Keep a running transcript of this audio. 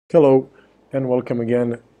Hello and welcome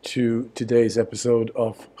again to today's episode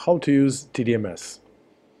of How to Use TDMS.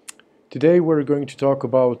 Today we're going to talk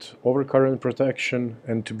about overcurrent protection,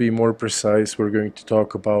 and to be more precise, we're going to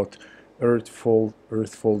talk about Earth Fault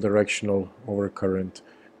Directional Overcurrent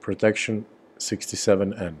Protection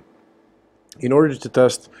 67N. In order to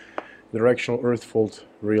test Directional Earth Fault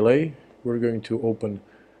Relay, we're going to open,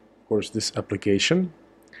 of course, this application,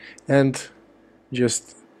 and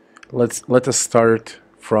just let us start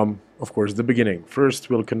from, of course, the beginning.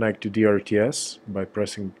 First, we'll connect to DRTs by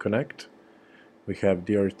pressing connect. We have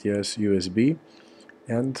DRTs USB,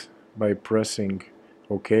 and by pressing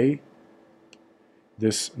OK,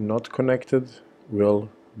 this not connected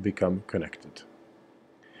will become connected.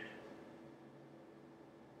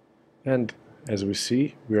 And as we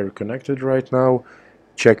see, we are connected right now.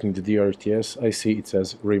 Checking the DRTs, I see it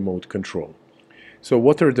says remote control. So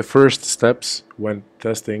what are the first steps when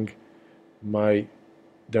testing my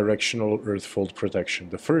directional earth fault protection?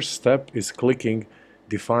 The first step is clicking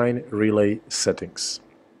Define Relay Settings.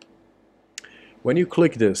 When you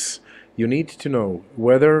click this, you need to know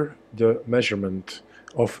whether the measurement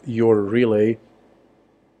of your relay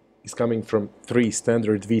is coming from 3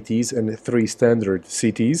 standard VTs and 3 standard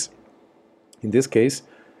CTs. In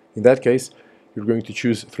that case, you're going to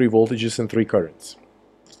choose 3 voltages and 3 currents.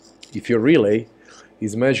 If your relay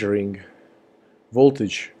is measuring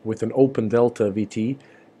voltage with an open delta VT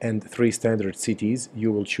and 3 standard CTs,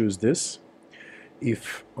 you will choose this.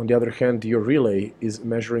 If, on the other hand, your relay is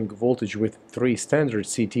measuring voltage with 3 standard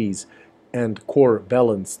CTs and core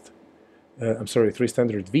balanced, 3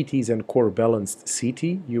 standard VTs and core balanced CT,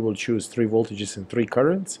 you will choose 3 voltages and 3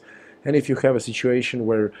 currents. And if you have a situation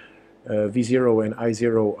where V0 and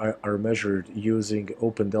I0 are measured using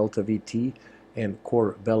open delta VT and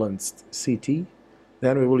core balanced CT,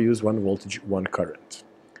 then we will use 1 voltage, 1 current.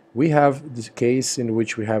 We have this case in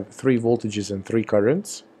which we have 3 voltages and 3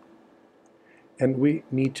 currents, and we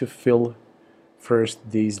need to fill first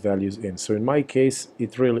these values in. So in my case,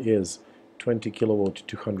 it really is 20 kilowatt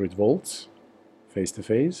 200 volts phase to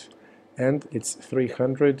phase, and it's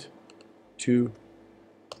 300 to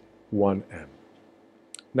 1 amp.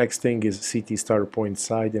 Next thing is CT star point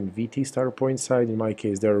side and VT star point side. In my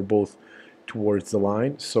case, they are both towards the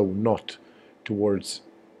line, so not towards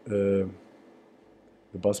the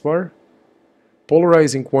bus bar.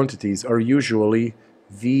 Polarizing quantities are usually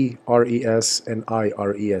VRES and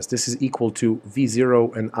IRES. This is equal to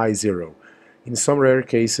V0 and I0. In some rare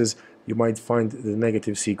cases, you might find the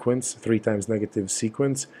negative sequence, 3 times negative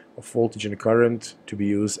sequence of voltage and current to be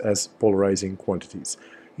used as polarizing quantities.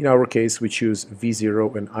 In our case, we choose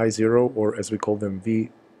V0 and I0, or as we call them,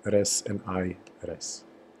 VRES and IRES.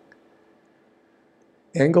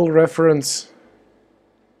 Angle reference.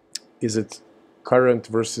 Is it current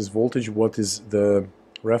versus voltage? What is the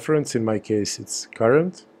reference? In my case, it's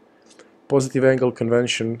current. Positive angle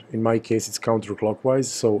convention, in my case, it's counterclockwise,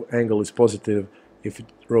 so angle is positive if it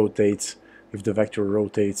rotates, if the vector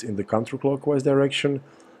rotates in the counterclockwise direction.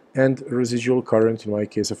 And residual current, in my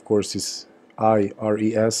case, of course, is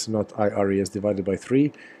IRES, not IRES divided by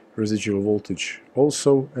 3. Residual voltage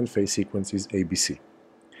also, and phase sequence is ABC.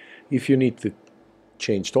 If you need to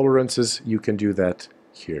change tolerances, you can do that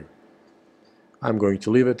here. I'm going to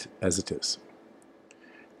leave it as it is.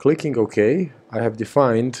 Clicking OK, I have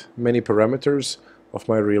defined many parameters of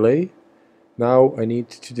my relay. Now I need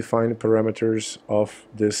to define parameters of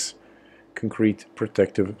this concrete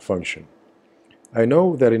protective function. I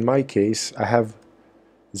know that in my case I have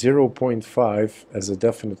 0.5 as a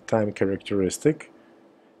definite time characteristic,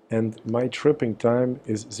 and my tripping time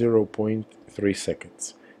is 0.3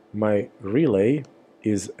 seconds. My relay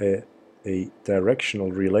is a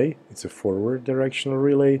directional relay. It's a forward directional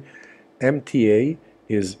relay. MTA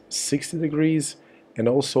is 60 degrees, and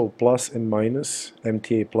also plus and minus,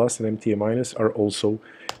 MTA plus and MTA minus are also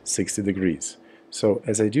 60 degrees. So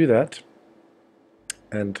as I do that,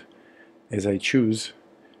 and as I choose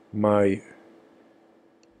my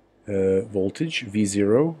voltage,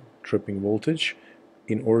 V0, tripping voltage,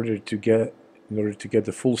 in order to get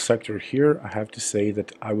the full sector here, I have to say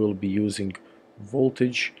that I will be using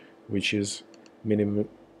voltage which is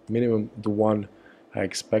minimum the one I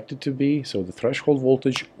expect it to be, so the threshold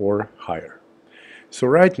voltage or higher. So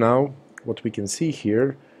right now what we can see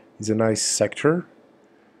here is a nice sector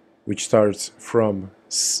which starts from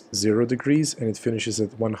 0 degrees and it finishes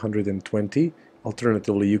at 120.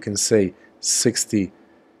 Alternatively, you can say 60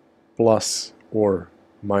 plus or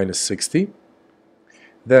minus 60.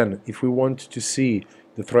 Then if we want to see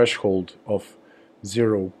the threshold of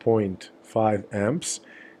 0.5 amps,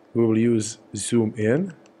 we will use zoom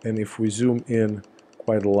in, and if we zoom in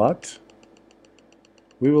quite a lot,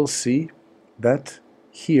 we will see that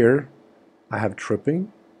here I have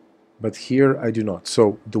tripping, but here I do not.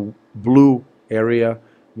 So the blue area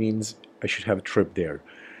means I should have a trip there.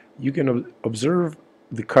 You can observe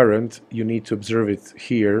the current. You need to observe it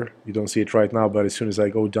here. You don't see it right now, but as soon as I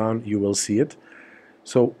go down, you will see it.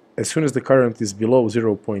 So as soon as the current is below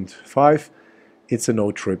 0.5, it's a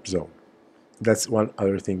no trip zone. That's one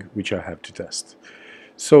other thing which I have to test.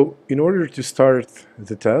 So in order to start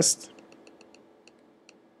the test,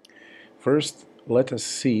 first let us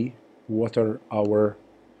see what are our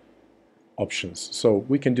options. So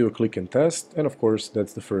we can do a click and test, and of course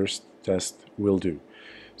that's the first test we'll do.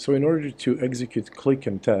 So in order to execute click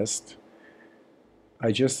and test,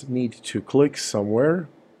 I just need to click somewhere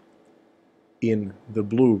in the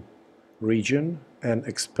blue region and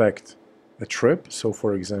expect a trip. So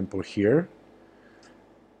for example here,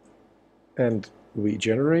 and we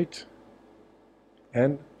generate,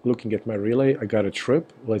 and looking at my relay, I got a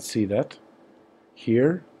trip. Let's see that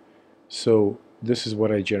here. So this is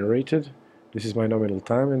what I generated, this is my nominal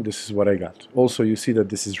time, and this is what I got. Also you see that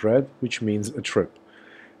this is red, which means a trip.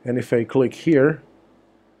 And if I click here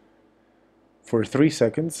for 3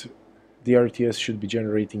 seconds, the DRTs should be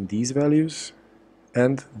generating these values,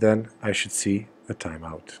 and then I should see a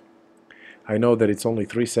timeout. I know that it's only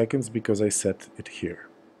 3 seconds because I set it here.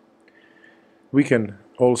 We can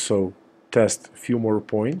also test a few more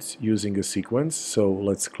points using a sequence. So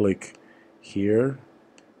let's click here,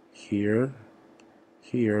 here,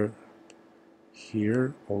 here,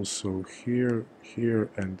 here, also here, here,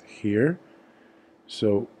 and here.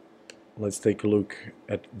 So let's take a look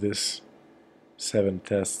at this 7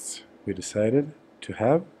 tests we decided to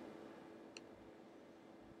have.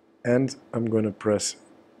 And I'm going to press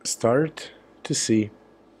start to see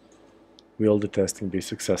will the testing be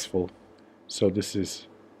successful. So this is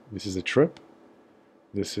a trip,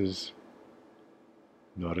 this is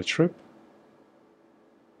not a trip.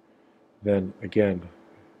 Then again,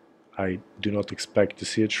 I do not expect to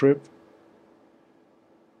see a trip.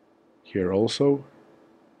 Here also.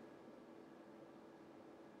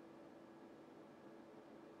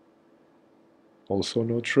 Also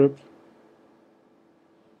no trip.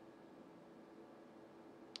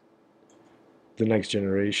 The next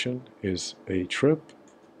generation is a trip,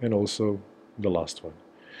 and also the last one.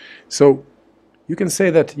 So you can say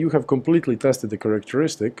that you have completely tested the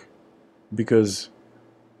characteristic, because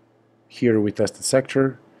here we tested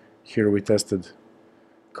sector, here we tested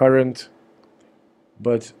current,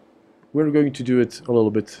 but we're going to do it a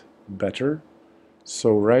little bit better.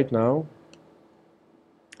 So right now,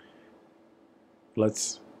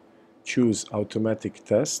 let's choose automatic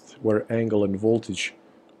test, where angle and voltage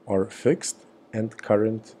are fixed and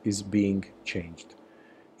current is being changed,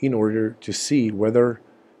 in order to see whether,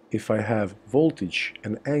 if I have voltage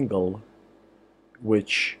and angle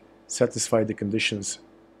which satisfy the conditions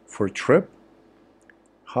for trip,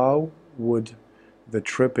 how would the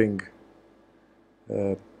tripping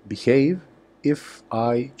behave if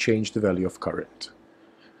I change the value of current.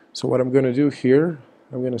 So what I'm going to do here,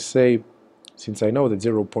 I'm going to say, since I know that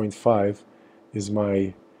 0.5 is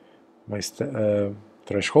my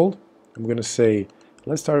threshold, I'm going to say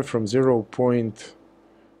let's start from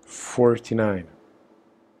 0.49,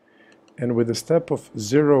 and with a step of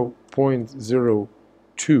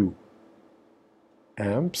 0.02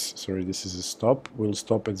 amps, sorry, this is a stop, we'll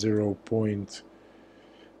stop at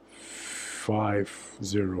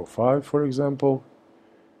 0.505, for example,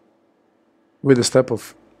 with a step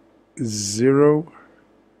of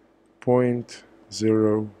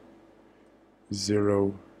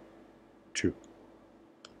 0.002.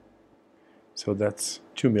 So that's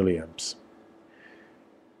 2 milliamps.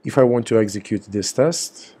 If I want to execute this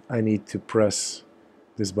test, I need to press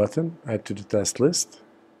this button, add to the test list.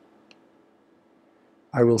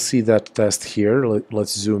 I will see that test here.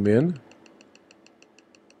 Let's zoom in.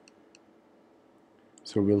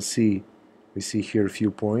 So we see here a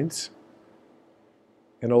few points.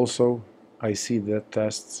 And also I see the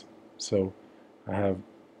tests. So I have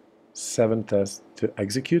 7 tests to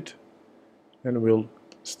execute, and we'll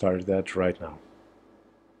start that right now.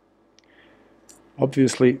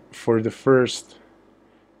 Obviously, for the first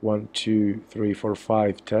 1, 2, 3, 4,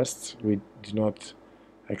 5 tests, we do not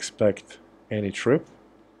expect any trip.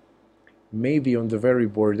 Maybe on the very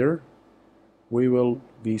border we will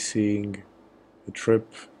be seeing a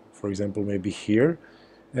trip, for example, maybe here.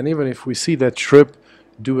 And even if we see that trip,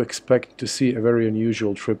 do expect to see a very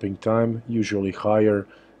unusual tripping time, usually higher,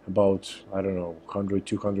 about, I don't know, 100,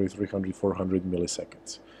 200, 300, 400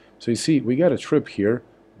 milliseconds. So you see, we got a trip here,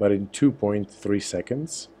 but in 2.3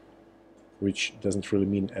 seconds, which doesn't really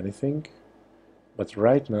mean anything. But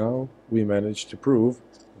right now, we managed to prove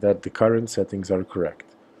that the current settings are correct,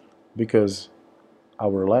 because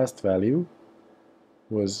our last value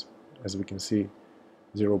was, as we can see,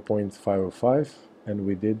 0.505, and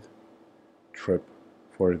we did trip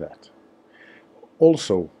for that.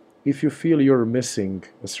 Also, if you feel you're missing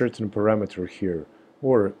a certain parameter here,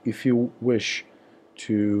 or if you wish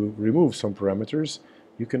to remove some parameters,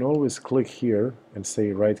 you can always click here and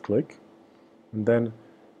say right click, and then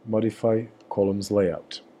modify columns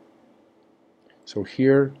layout. So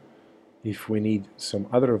here, if we need some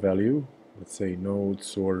other value, let's say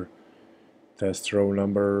nodes or test row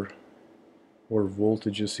number or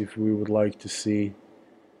voltages if we would like to see,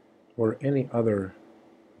 or any other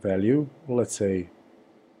value, let's say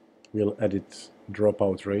we'll edit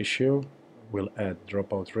dropout ratio, we'll add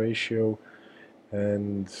dropout ratio,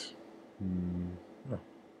 and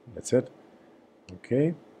that's it.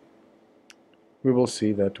 Okay, we will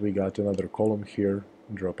see that we got another column here,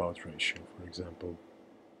 dropout ratio, for example.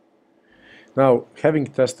 Now, having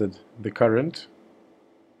tested the current,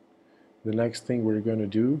 the next thing we're going to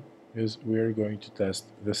do is we're going to test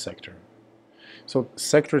the sector. So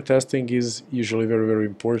sector testing is usually a very, very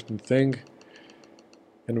important thing,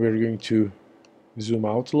 and we're going to zoom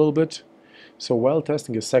out a little bit. So while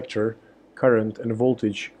testing a sector, current and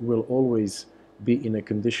voltage will always be in a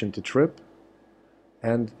condition to trip,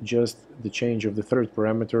 and just the change of the third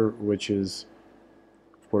parameter, which is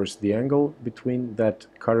of course the angle between that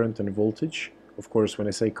current and voltage. Of course, when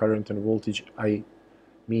I say current and voltage, I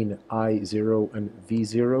mean I0 and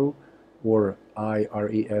V0, or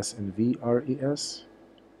IRES and VRES.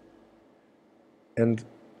 And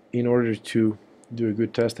in order to do a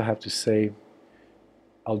good test, I have to say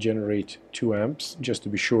I'll generate 2 amps just to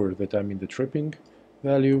be sure that I'm in the tripping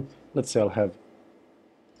value. Let's say I'll have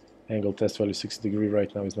angle test value 60 degree.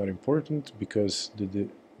 Right now is not important because the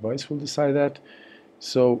device will decide that.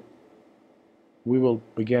 So we will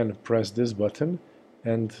again press this button,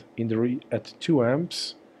 and in the at 2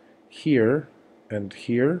 amps here and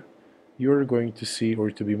here, you're going to see,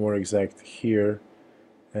 or to be more exact, here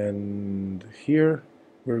and here,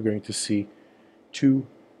 we're going to see 2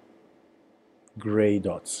 gray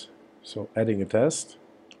dots. So adding a test,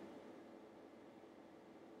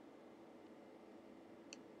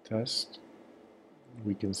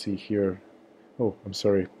 we can see here, oh, I'm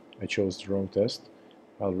sorry, I chose the wrong test.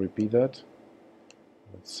 I'll repeat that.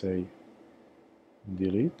 Let's say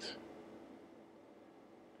delete,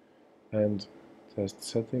 and test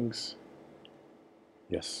settings.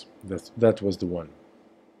 Yes, that was the one.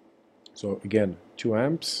 So again, 2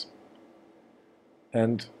 amps,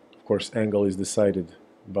 and of course angle is decided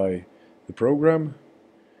by the program,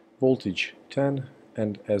 voltage 10,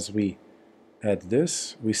 and as we add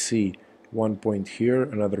this, we see 1 point here,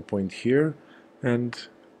 another point here, and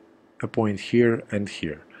a point here and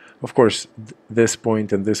here. Of course, this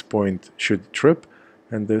point and this point should trip,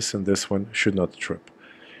 and this one should not trip.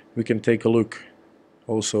 We can take a look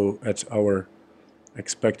also at our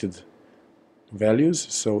expected values.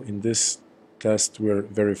 So in this test we're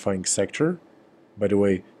verifying sector. By the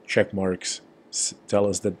way, check marks tell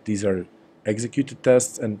us that these are executed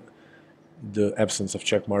tests, and the absence of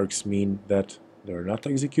check marks mean that they're not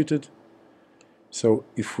executed. So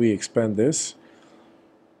if we expand this,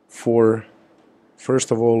 for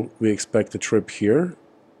first of all we expect a trip here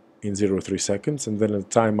in 0.3 seconds, and then a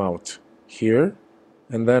timeout here,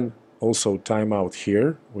 and then also timeout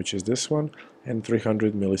here, which is this one, and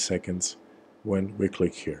 300 milliseconds when we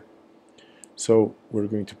click here. So we're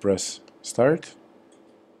going to press start.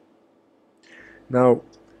 Now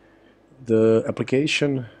the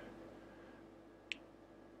application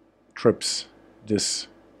trips this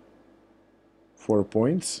 4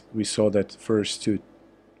 points. We saw that first 2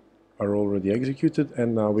 are already executed,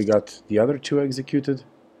 and now we got the other 2 executed,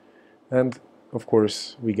 and of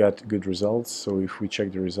course we got good results. So if we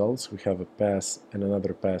check the results, we have a pass and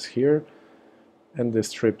another pass here, and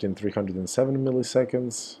this tripped in 307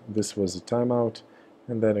 milliseconds. This was a timeout,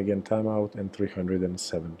 and then again timeout, and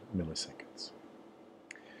 307 milliseconds.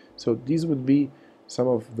 So these would be some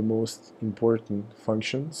of the most important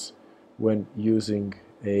functions when using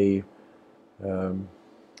a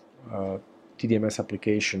TDMS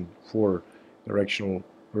application for directional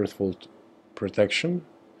earth fault protection.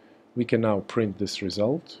 We can now print this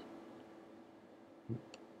result.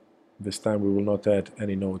 This time we will not add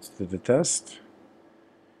any notes to the test.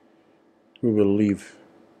 We will leave,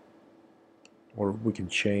 or we can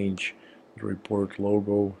change the report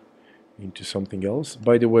logo into something else.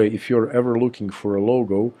 By the way, if you're ever looking for a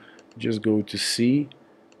logo, just go to C,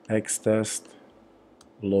 Xtest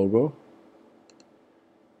logo,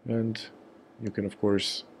 and you can of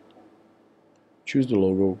course choose the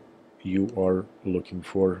logo you are looking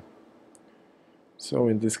for. So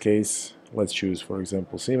in this case, let's choose, for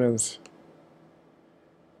example, Siemens.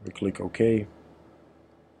 We click OK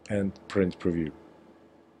and print preview.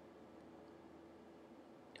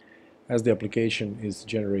 As the application is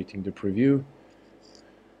generating the preview,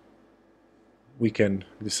 we can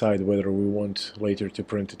decide whether we want later to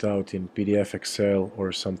print it out in PDF, Excel,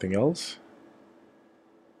 or something else.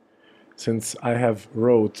 Since I have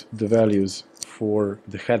wrote the values for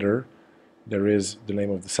the header, there is the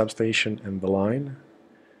name of the substation and the line.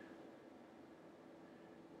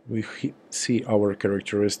 We see our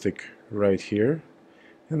characteristic right here,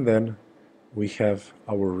 and then we have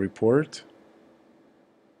our report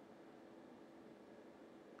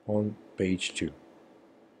on page 2.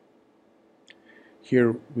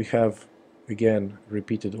 Here we have again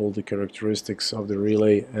repeated all the characteristics of the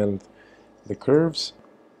relay and the curves.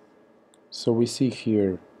 So we see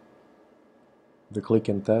here the click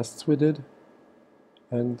and tests we did,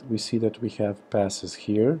 and we see that we have passes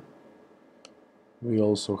here. We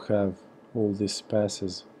also have all these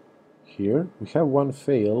passes here. We have one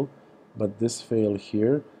fail, but this fail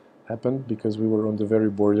here happened because we were on the very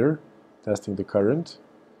border testing the current,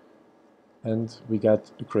 and we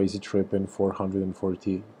got a crazy trip in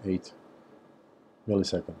 448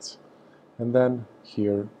 milliseconds. And then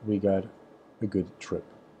here we got a good trip.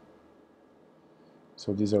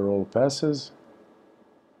 So these are all passes.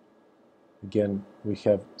 Again, we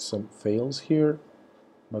have some fails here,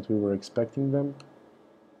 but we were expecting them.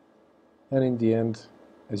 And in the end,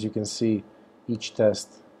 as you can see, each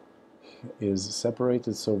test is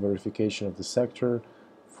separated, so verification of the sector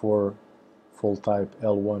for fault type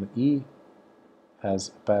L1E has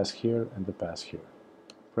a pass here and a pass here.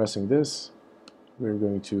 Pressing this, we're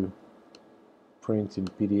going to print in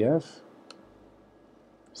PDF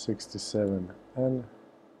 67N,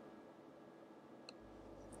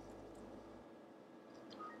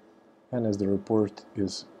 and as the report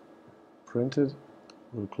is printed,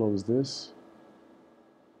 we'll close this,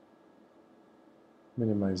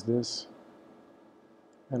 minimize this,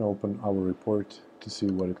 and open our report to see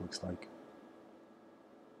what it looks like.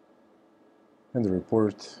 And the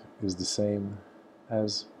report is the same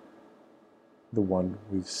as the one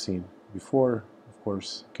we've seen before, of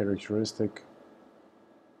course, characteristic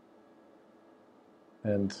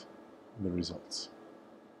and the results.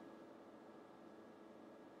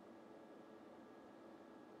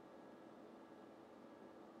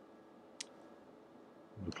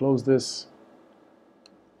 We'll close this.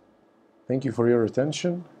 Thank you for your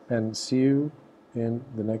attention, and see you in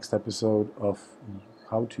the next episode of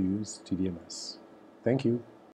how to use TDMS. Thank you.